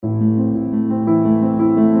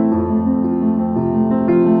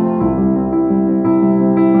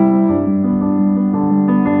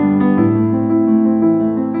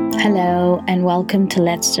welcome to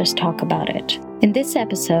Let's Just Talk About It. In this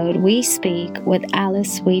episode, we speak with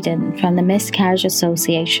Alice Sweden from the Miscarriage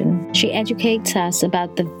Association. She educates us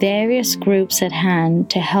about the various groups at hand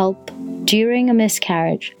to help during a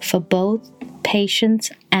miscarriage for both patients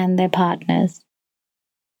and their partners.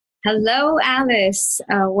 Hello, Alice.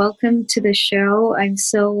 Welcome to the show. I'm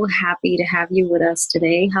so happy to have you with us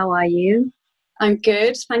today. How are you? I'm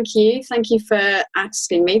good, thank you. Thank you for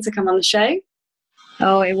asking me to come on the show.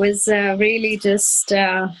 Oh, it was really just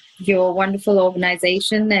your wonderful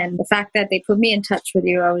organization, and the fact that they put me in touch with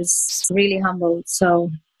you, I was really humbled. So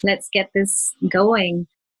let's get this going.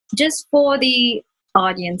 Just for the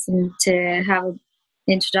audience and to have an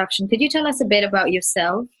introduction, could you tell us a bit about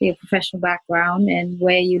yourself, your professional background, and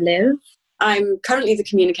where you live? I'm currently the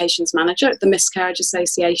communications manager at the Miscarriage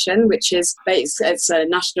Association, which is it's a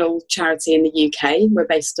national charity in the UK. We're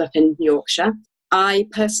based up in Yorkshire. I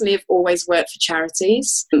personally have always worked for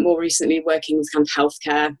charities, more recently working with kind of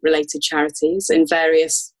healthcare related charities in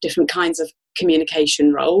various different kinds of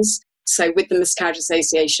communication roles. So with the Miscarriage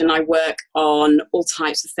Association, I work on all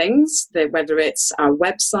types of things, whether it's our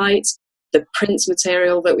website, the print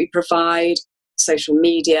material that we provide, social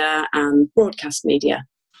media and broadcast media.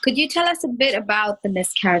 Could you tell us a bit about the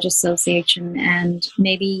Miscarriage Association and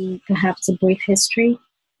maybe perhaps a brief history?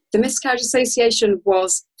 The Miscarriage Association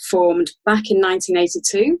was formed back in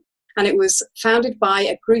 1982, and it was founded by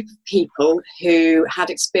a group of people who had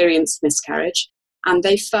experienced miscarriage, and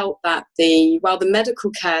they felt that while the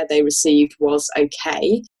medical care they received was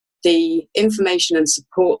okay, the information and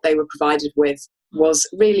support they were provided with was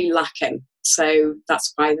really lacking. So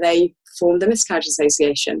that's why they formed the Miscarriage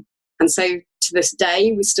Association. And so to this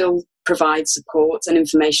day, we still provide support and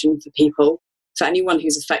information for people, for anyone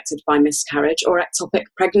who's affected by miscarriage or ectopic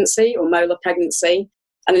pregnancy or molar pregnancy.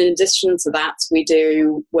 And in addition to that, we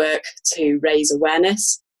do work to raise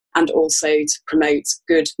awareness and also to promote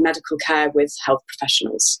good medical care with health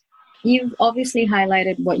professionals. You've obviously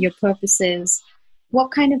highlighted what your purpose is.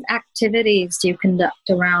 What kind of activities do you conduct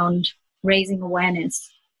around raising awareness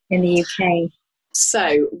in the UK?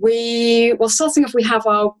 So starting off, we have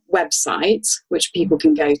our website, which people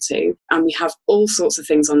can go to, and we have all sorts of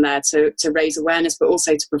things on there to raise awareness, but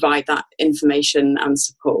also to provide that information and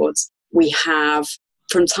support. We have,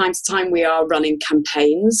 from time to time, we are running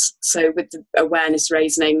campaigns. So with the awareness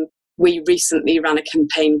raising, we recently ran a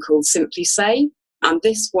campaign called Simply Say, and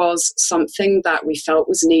this was something that we felt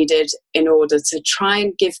was needed in order to try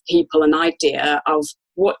and give people an idea of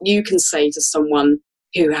what you can say to someone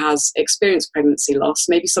who has experienced pregnancy loss,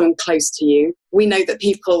 maybe someone close to you. We know that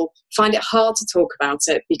people find it hard to talk about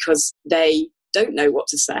it because they don't know what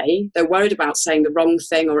to say. They're worried about saying the wrong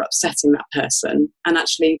thing or upsetting that person. And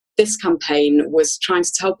actually, this campaign was trying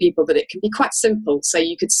to tell people that it can be quite simple. So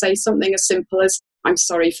you could say something as simple as, "I'm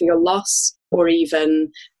sorry for your loss," or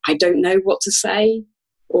even, "I don't know what to say,"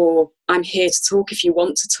 or "I'm here to talk if you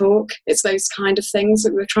want to talk." It's those kind of things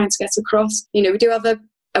that we're trying to get across. We do other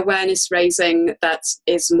awareness raising that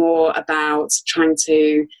is more about trying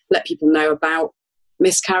to let people know about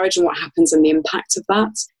miscarriage and what happens and the impact of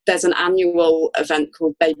that. There's an annual event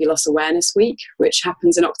called Baby Loss Awareness Week, which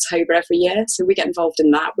happens in October every year. So we get involved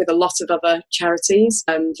in that with a lot of other charities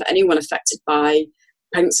for anyone affected by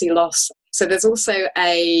pregnancy loss. So there's also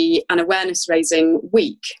an awareness raising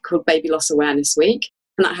week called Baby Loss Awareness Week,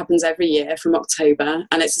 and that happens every year from October.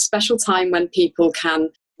 And it's a special time when people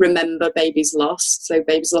can remember babies lost, so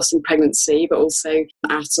babies lost in pregnancy, but also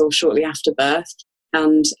at or shortly after birth.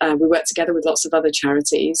 And we work together with lots of other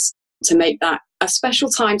charities to make that a special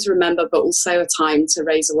time to remember, but also a time to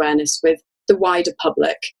raise awareness with the wider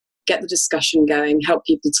public, get the discussion going, help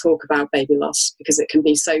people talk about baby loss because it can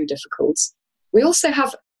be so difficult. We also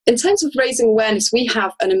have, in terms of raising awareness, we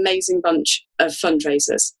have an amazing bunch of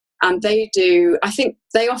fundraisers. And I think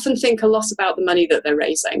they often think a lot about the money that they're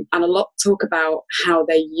raising and a lot talk about how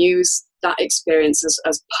they use that experience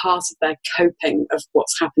as part of their coping of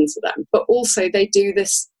what's happened to them. But also they do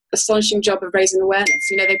this astonishing job of raising awareness.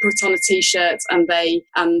 They put on a T-shirt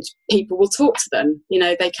and people will talk to them.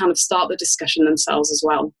 They kind of start the discussion themselves as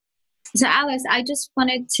well. So Alice, I just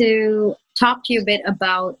wanted to talk to you a bit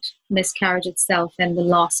about miscarriage itself and the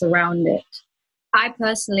loss around it. I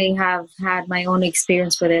personally have had my own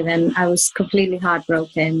experience with it, and I was completely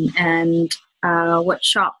heartbroken. And what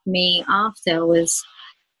shocked me after was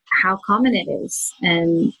how common it is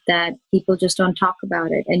and that people just don't talk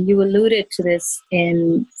about it. And you alluded to this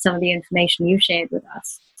in some of the information you shared with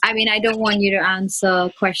us. I mean, I don't want you to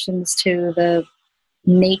answer questions to the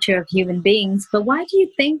nature of human beings, but why do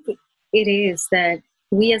you think it is that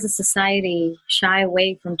we as a society shy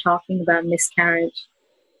away from talking about miscarriage?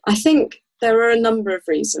 I think there are a number of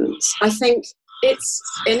reasons. I think It's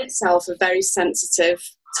in itself a very sensitive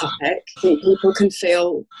topic. I think people can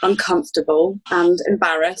feel uncomfortable and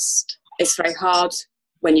embarrassed. It's very hard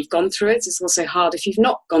when you've gone through it. It's also hard if you've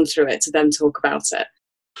not gone through it to then talk about it.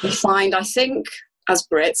 We find, I think, as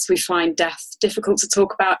Brits, we find death difficult to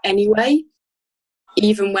talk about anyway,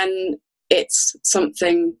 even when it's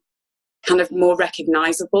something kind of more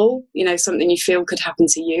recognisable, you know, something you feel could happen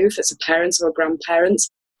to you if it's a parent or a grandparent.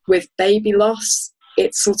 With baby loss,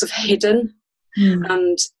 it's sort of hidden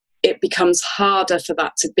and it becomes harder for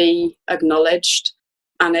that to be acknowledged.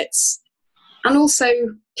 And also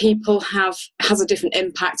people has a different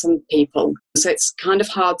impact on people. So it's kind of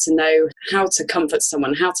hard to know how to comfort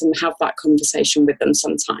someone, how to have that conversation with them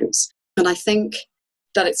sometimes. And I think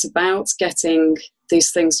that it's about getting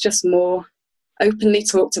these things just more openly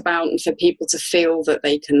talked about and for people to feel that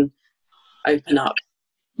they can open up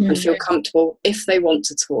and feel comfortable if they want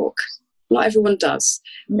to talk. Not everyone does.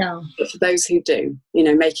 No. But for those who do, you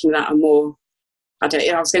know, making that a more, I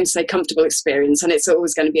was going to say comfortable experience, and it's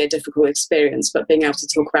always going to be a difficult experience, but being able to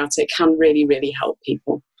talk about it can really, really help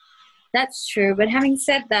people. That's true. But having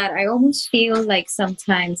said that, I almost feel like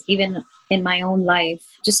sometimes, even in my own life,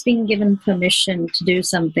 just being given permission to do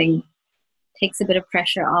something takes a bit of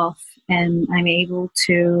pressure off, and I'm able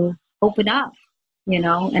to open up, you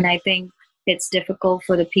know, and I think it's difficult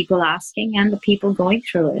for the people asking and the people going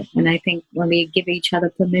through it. And I think when we give each other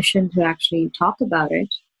permission to actually talk about it,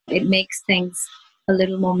 it makes things a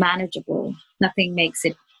little more manageable. Nothing makes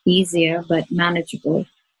it easier, but manageable.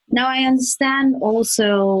 Now, I understand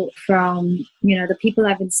also from, you know, the people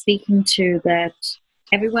I've been speaking to that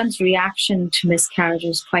everyone's reaction to miscarriage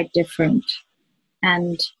is quite different.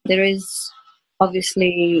 And there is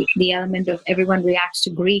obviously the element of everyone reacts to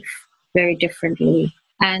grief very differently.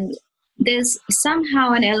 And there's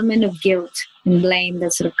somehow an element of guilt and blame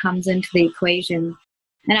that sort of comes into the equation.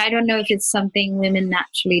 And I don't know if it's something women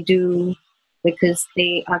naturally do because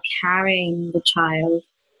they are carrying the child,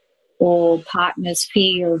 or partners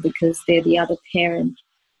feel because they're the other parent.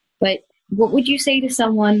 But what would you say to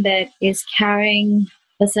someone that is carrying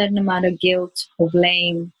a certain amount of guilt or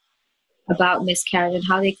blame about miscarriage and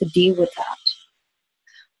how they could deal with that?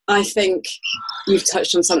 I think you've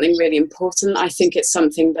touched on something really important. I think it's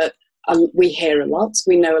something that we hear a lot.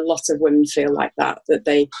 We know a lot of women feel like that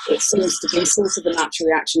it seems to be sort of a natural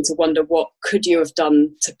reaction to wonder what could you have done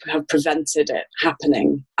to have prevented it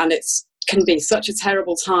happening. And it can be such a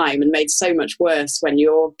terrible time and made so much worse when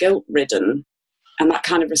you're guilt-ridden. And that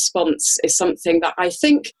kind of response is something that I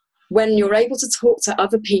think when you're able to talk to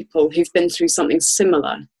other people who've been through something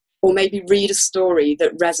similar, or maybe read a story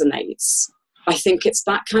that resonates, I think it's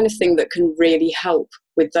that kind of thing that can really help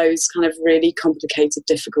with those kind of really complicated,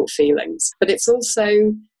 difficult feelings. But it's also,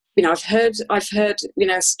 you know, I've heard, you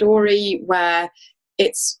know, a story where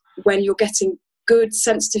it's when you're getting good,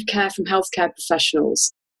 sensitive care from healthcare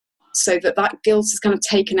professionals, so that guilt is kind of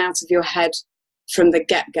taken out of your head from the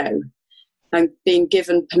get-go, and being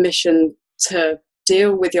given permission to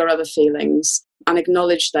deal with your other feelings and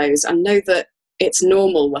acknowledge those and know that it's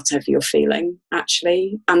normal, whatever you're feeling,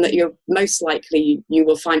 actually, and that you're most likely you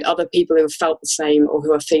will find other people who have felt the same or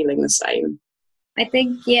who are feeling the same. I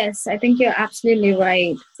think you're absolutely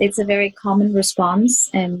right. It's a very common response,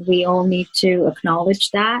 and we all need to acknowledge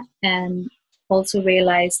that and also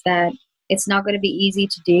realize that it's not going to be easy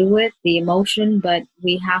to deal with the emotion, but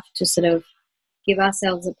we have to sort of give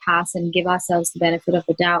ourselves a pass and give ourselves the benefit of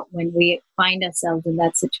the doubt when we find ourselves in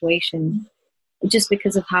that situation, just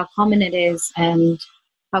because of how common it is and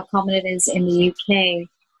how common it is in the UK.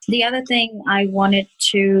 The other thing I wanted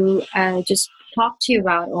to just talk to you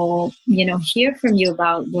about, or, you know, hear from you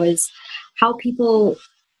about, was how people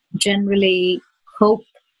generally cope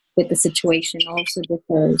with the situation also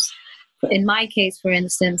differs. In my case, for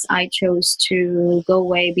instance, I chose to go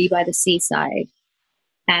away, be by the seaside,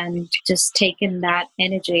 and just taken that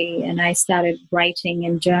energy, and I started writing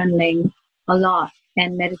and journaling a lot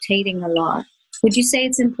and meditating a lot. Would you say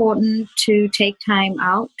it's important to take time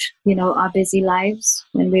out, you know, our busy lives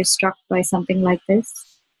when we're struck by something like this?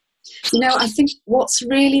 You know, I think what's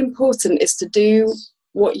really important is to do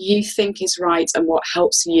what you think is right and what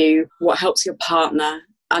helps you, what helps your partner.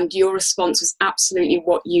 And your response was absolutely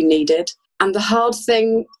what you needed. And the hard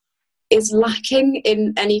thing is lacking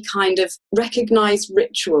in any kind of recognised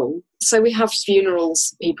ritual. So we have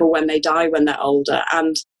funerals, people when they die, when they're older,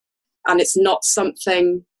 and it's not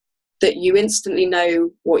something that you instantly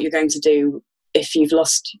know what you're going to do if you've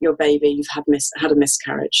lost your baby, you've had a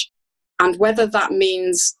miscarriage. And whether that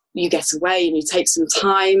means you get away and you take some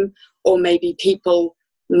time, or maybe people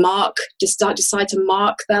decide to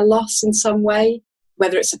mark their loss in some way,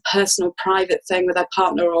 whether it's a personal, private thing with their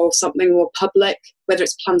partner or something more public, whether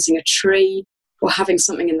it's planting a tree or having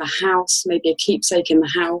something in the house, maybe a keepsake in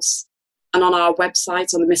the house. And on our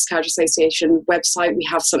website, on the Miscarriage Association website, we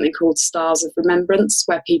have something called Stars of Remembrance,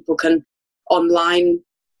 where people can online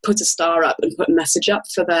put a star up and put a message up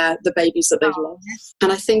for the babies that they've lost.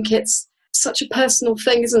 And I think it's such a personal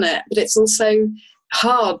thing, isn't it? But it's also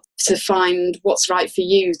hard to find what's right for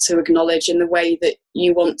you to acknowledge in the way that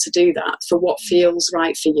you want to do that, for what feels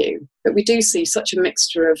right for you. But we do see such a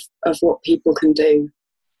mixture of what people can do.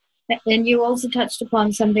 And you also touched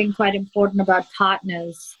upon something quite important about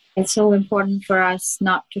partners. It's so important for us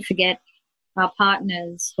not to forget our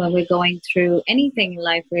partners when we're going through anything in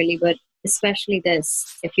life, really, but especially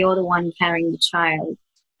this, if you're the one carrying the child.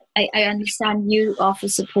 I understand you offer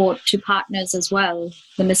support to partners as well,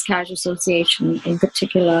 the Miscarriage Association in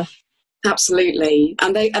particular. Absolutely.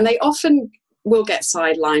 And they often will get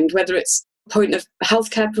sidelined, whether it's a point of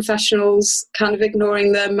healthcare professionals kind of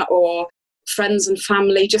ignoring them, or friends and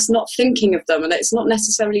family just not thinking of them. And it's not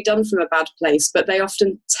necessarily done from a bad place, but they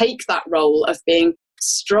often take that role of being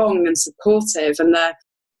strong and supportive, and their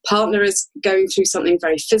partner is going through something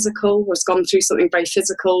very physical, or has gone through something very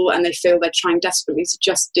physical, and they feel they're trying desperately to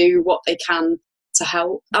just do what they can to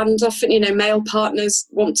help. And often, male partners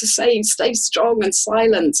want to stay strong and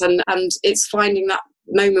silent, and it's finding that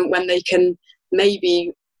moment when they can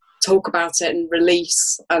maybe talk about it and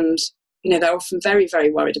release. And they're often very, very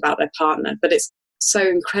worried about their partner, but it's so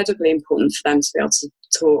incredibly important for them to be able to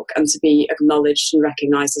talk and to be acknowledged and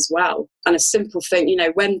recognised as well. And a simple thing,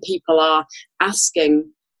 when people are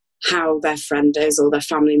asking how their friend is or their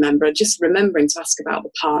family member, just remembering to ask about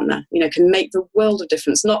the partner, can make the world of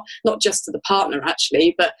difference, not just to the partner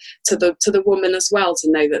actually, but to the woman as well,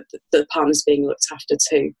 to know that the partner's being looked after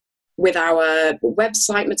too. With our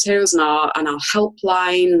website materials and our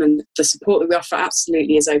helpline, and the support that we offer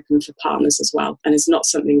absolutely is open for partners as well, and is not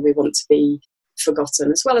something we want to be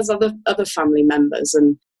forgotten, as well as other family members.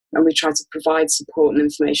 And we try to provide support and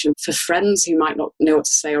information for friends who might not know what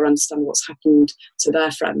to say or understand what's happened to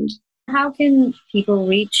their friend. How can people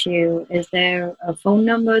reach you? Is there a phone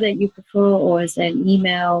number that you prefer, or is there an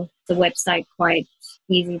email? The website quite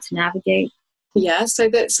easy to navigate? Yeah, so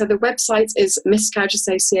the website is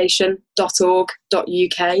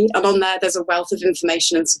miscarriageassociation.org.uk, and on there's a wealth of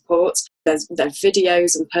information and support. There's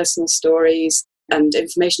videos and personal stories and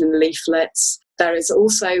information in leaflets. There is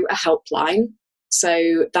also a helpline,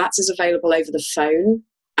 so that is available over the phone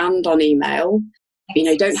and on email.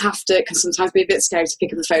 You don't have to, it can sometimes be a bit scary to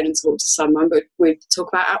pick up the phone and talk to someone, but we talk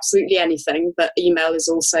about absolutely anything. But email is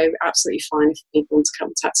also absolutely fine if people want to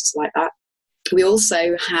contact us like that. We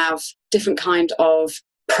also have different kind of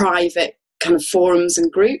private kind of forums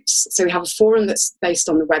and groups. So we have a forum that's based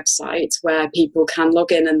on the website where people can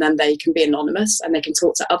log in, and then they can be anonymous and they can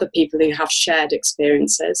talk to other people who have shared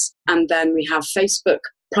experiences. And then we have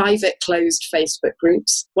private closed Facebook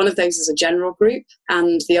groups. One of those is a general group,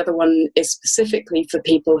 and the other one is specifically for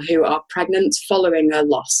people who are pregnant following a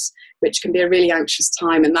loss, which can be a really anxious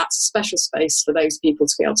time. And that's a special space for those people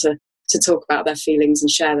to be able to talk about their feelings and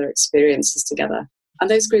share their experiences together. And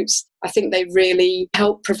those groups, I think they really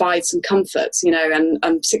help provide some comfort, and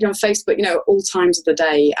particularly on Facebook, at all times of the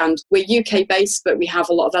day. And we're UK based, but we have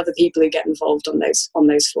a lot of other people who get involved on those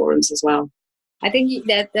forums as well. I think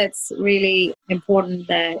that's really important,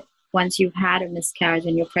 that once you've had a miscarriage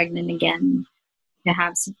and you're pregnant again, to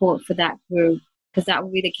have support for that group, because that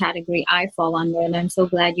would be the category I fall under. And I'm so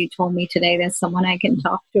glad you told me today there's someone I can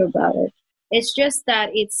talk to about it. It's just that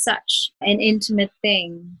it's such an intimate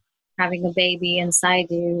thing, having a baby inside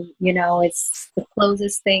you. It's the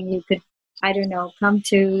closest thing you could, come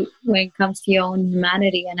to when it comes to your own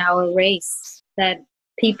humanity and our race, that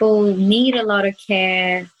people need a lot of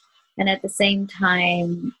care. And at the same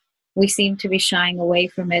time, we seem to be shying away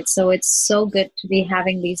from it. So it's so good to be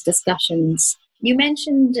having these discussions. You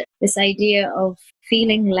mentioned this idea of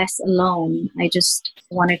feeling less alone. I just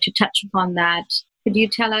wanted to touch upon that. Could you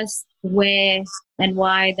tell us where and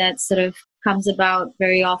why that sort of comes about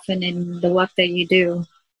very often in the work that you do?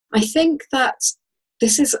 I think that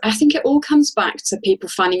it all comes back to people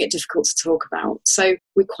finding it difficult to talk about. So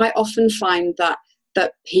we quite often find that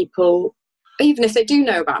people, even if they do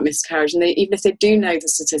know about miscarriage, and even if they do know the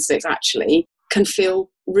statistics, actually can feel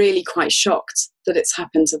really quite shocked that it's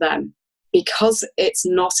happened to them, because it's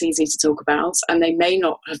not easy to talk about, and they may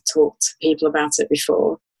not have talked to people about it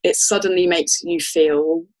before. It suddenly makes you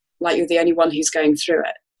feel like you're the only one who's going through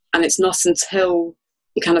it. And it's not until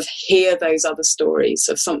you kind of hear those other stories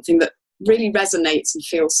of something that really resonates and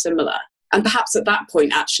feels similar, and perhaps at that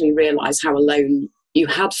point actually realise how alone you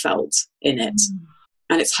had felt in it.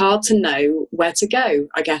 And it's hard to know where to go,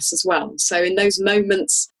 I guess, as well. So in those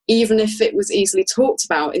moments, even if it was easily talked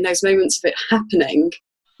about, in those moments of it happening,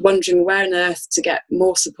 wondering where on earth to get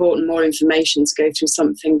more support and more information to go through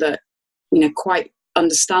something that, quite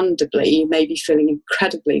understandably may be feeling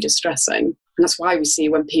incredibly distressing. And that's why we see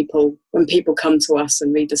when people come to us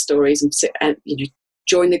and read the stories and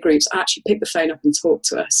join the groups, actually pick the phone up and talk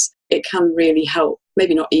to us, it can really help.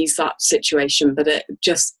 Maybe not ease that situation, but it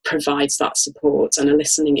just provides that support and a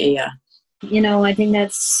listening ear. I think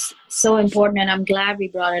that's so important, and I'm glad we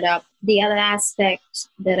brought it up. The other aspect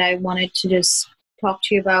that I wanted to just talk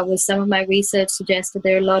to you about was some of my research suggests that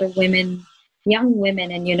there are a lot of young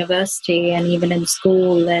women in university and even in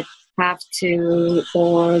school that have to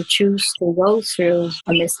or choose to go through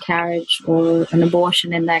a miscarriage or an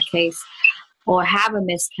abortion in that case, or have a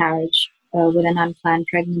miscarriage with an unplanned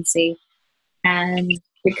pregnancy. And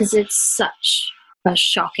because it's such a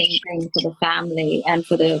shocking thing for the family and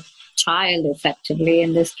for the child, effectively,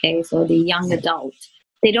 in this case, or the young adult,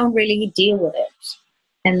 they don't really deal with it.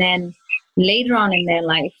 And then later on in their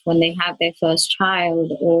life, when they have their first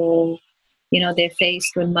child or, they're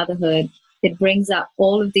faced with motherhood, it brings up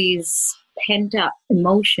all of these pent-up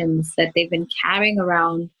emotions that they've been carrying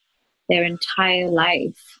around their entire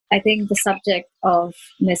life. I think the subject of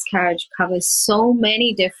miscarriage covers so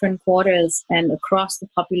many different quarters and across the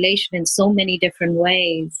population in so many different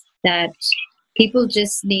ways that people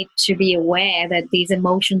just need to be aware that these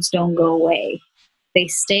emotions don't go away. They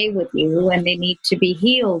stay with you and they need to be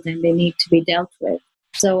healed and they need to be dealt with.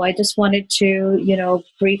 So I just wanted to,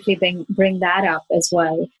 briefly bring that up as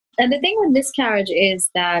well. And the thing with miscarriage is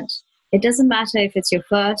that it doesn't matter if it's your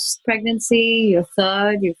first pregnancy, your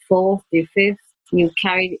third, your fourth, your fifth, you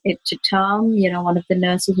carried it to term. One of the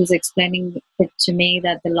nurses was explaining it to me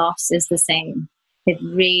that the loss is the same. It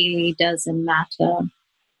really doesn't matter.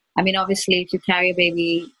 I mean, obviously, if you carry a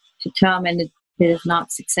baby to term and it is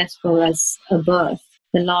not successful as a birth,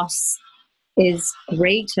 the loss is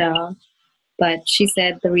greater. But she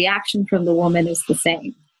said the reaction from the woman is the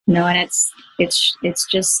same. And it's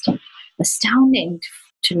just astounding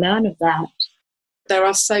to learn of that. There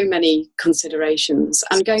are so many considerations.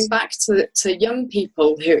 And going back to young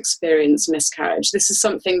people who experience miscarriage, this is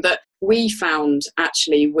something that we found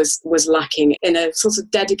actually was lacking in a sort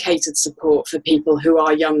of dedicated support for people who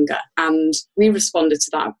are younger. And we responded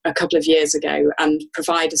to that a couple of years ago and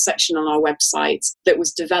provide a section on our website that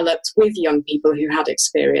was developed with young people who had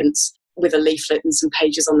experience, with a leaflet and some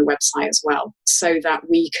pages on the website as well, so that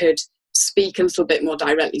we could speak a little bit more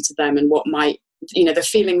directly to them and what might, the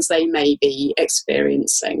feelings they may be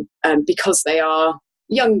experiencing, because they are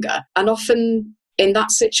younger. And often in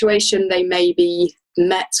that situation, they may be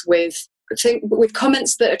met with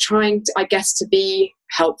comments that are trying, I guess, to be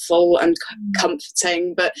helpful and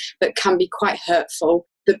comforting, but that can be quite hurtful.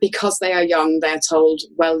 That because they are young, they're told,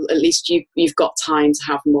 well, at least you've got time to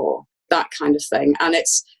have more, that kind of thing. And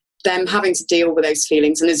it's them having to deal with those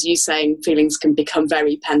feelings. And as you saying, feelings can become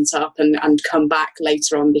very pent up and come back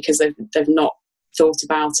later on because they've not thought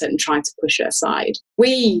about it and tried to push it aside.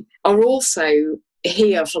 We are also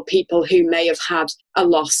here for people who may have had a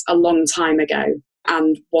loss a long time ago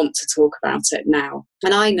and want to talk about it now.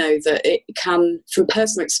 And I know that it can, from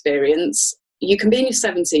personal experience, you can be in your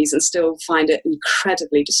 70s and still find it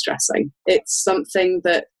incredibly distressing. It's something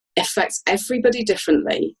that affects everybody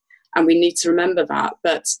differently, and we need to remember that.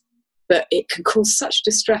 But it can cause such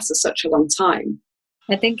distress for such a long time.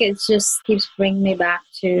 I think it just keeps bringing me back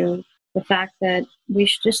to the fact that we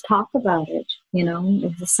should just talk about it.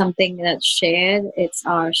 If it's something that's shared, it's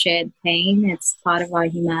our shared pain, it's part of our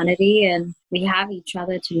humanity, and we have each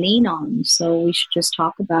other to lean on. So we should just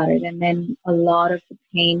talk about it. And then a lot of the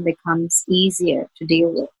pain becomes easier to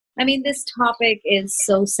deal with. I mean, this topic is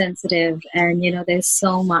so sensitive and, there's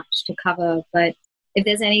so much to cover. But if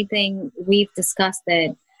there's anything we've discussed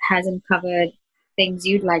that hasn't covered, things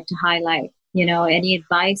you'd like to highlight, any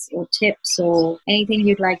advice or tips or anything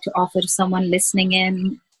you'd like to offer to someone listening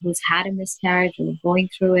in who's had a miscarriage or going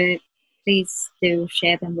through it, please do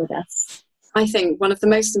share them with us. I think one of the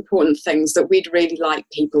most important things that we'd really like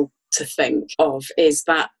people to think of is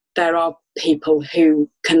that there are people who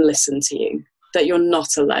can listen to you, that you're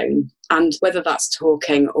not alone. And whether that's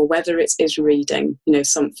talking or whether it is reading,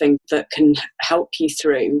 something that can help you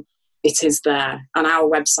through, it is there. And our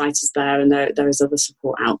website is there, and there is other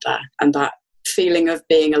support out there. And that feeling of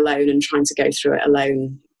being alone and trying to go through it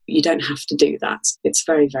alone, you don't have to do that. It's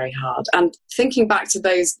very, very hard. And thinking back to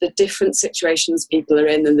the different situations people are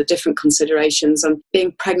in and the different considerations, and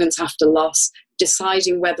being pregnant after loss,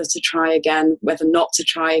 deciding whether to try again, whether not to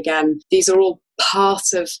try again, these are all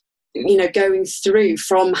part of going through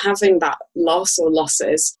from having that loss or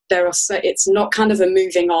losses, it's not kind of a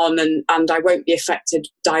moving on and I won't be affected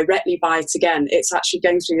directly by it again. It's actually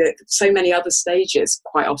going through so many other stages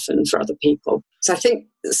quite often for other people. So I think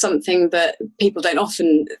something that people don't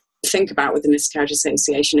often think about with the Miscarriage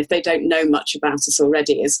Association, if they don't know much about us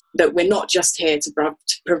already, is that we're not just here to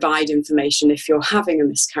provide information if you're having a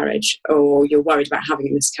miscarriage or you're worried about having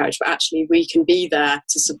a miscarriage, but actually we can be there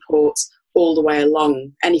to support all the way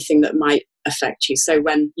along anything that might affect you. So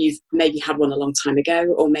when you've maybe had one a long time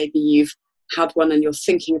ago, or maybe you've had one and you're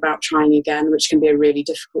thinking about trying again, which can be a really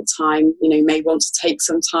difficult time, you may want to take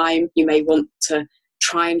some time, you may want to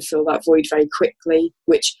try and fill that void very quickly,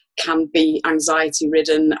 which can be anxiety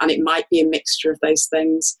ridden, and it might be a mixture of those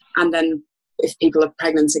things. And then if people are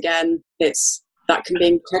pregnant again, that can be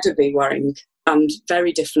incredibly worrying and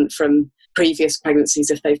very different from previous pregnancies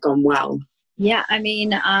if they've gone well. Yeah, I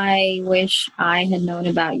mean, I wish I had known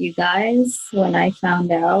about you guys when I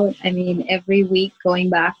found out. I mean, every week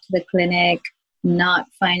going back to the clinic, not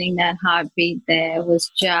finding that heartbeat there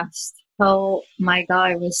was just, oh my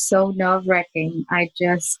God, it was so nerve-wracking. I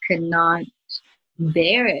just could not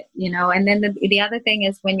bear it, And then the other thing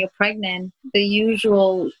is when you're pregnant, the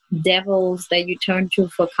usual devils that you turn to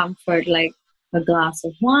for comfort, like a glass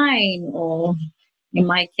of wine or, in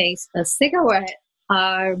my case, a cigarette,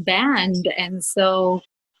 are banned. And so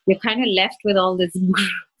you're kind of left with all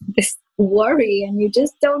this worry and you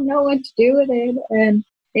just don't know what to do with it. And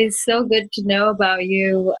it's so good to know about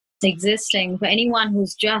you existing. For anyone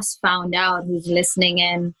who's just found out, who's listening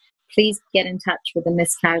in, please get in touch with the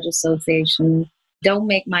Miscarriage Association. Don't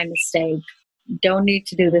make my mistake. Don't need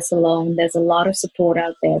to do this alone. There's a lot of support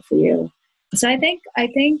out there for you. So I think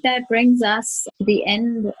that brings us to the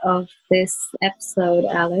end of this episode,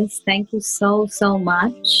 Alice. Thank you so, so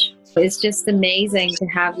much. It's just amazing to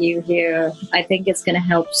have you here. I think it's going to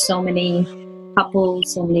help so many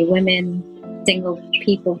couples, so many women, single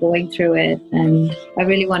people going through it. And I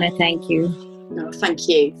really want to thank you. No, thank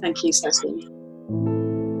you. Thank you, Cecily.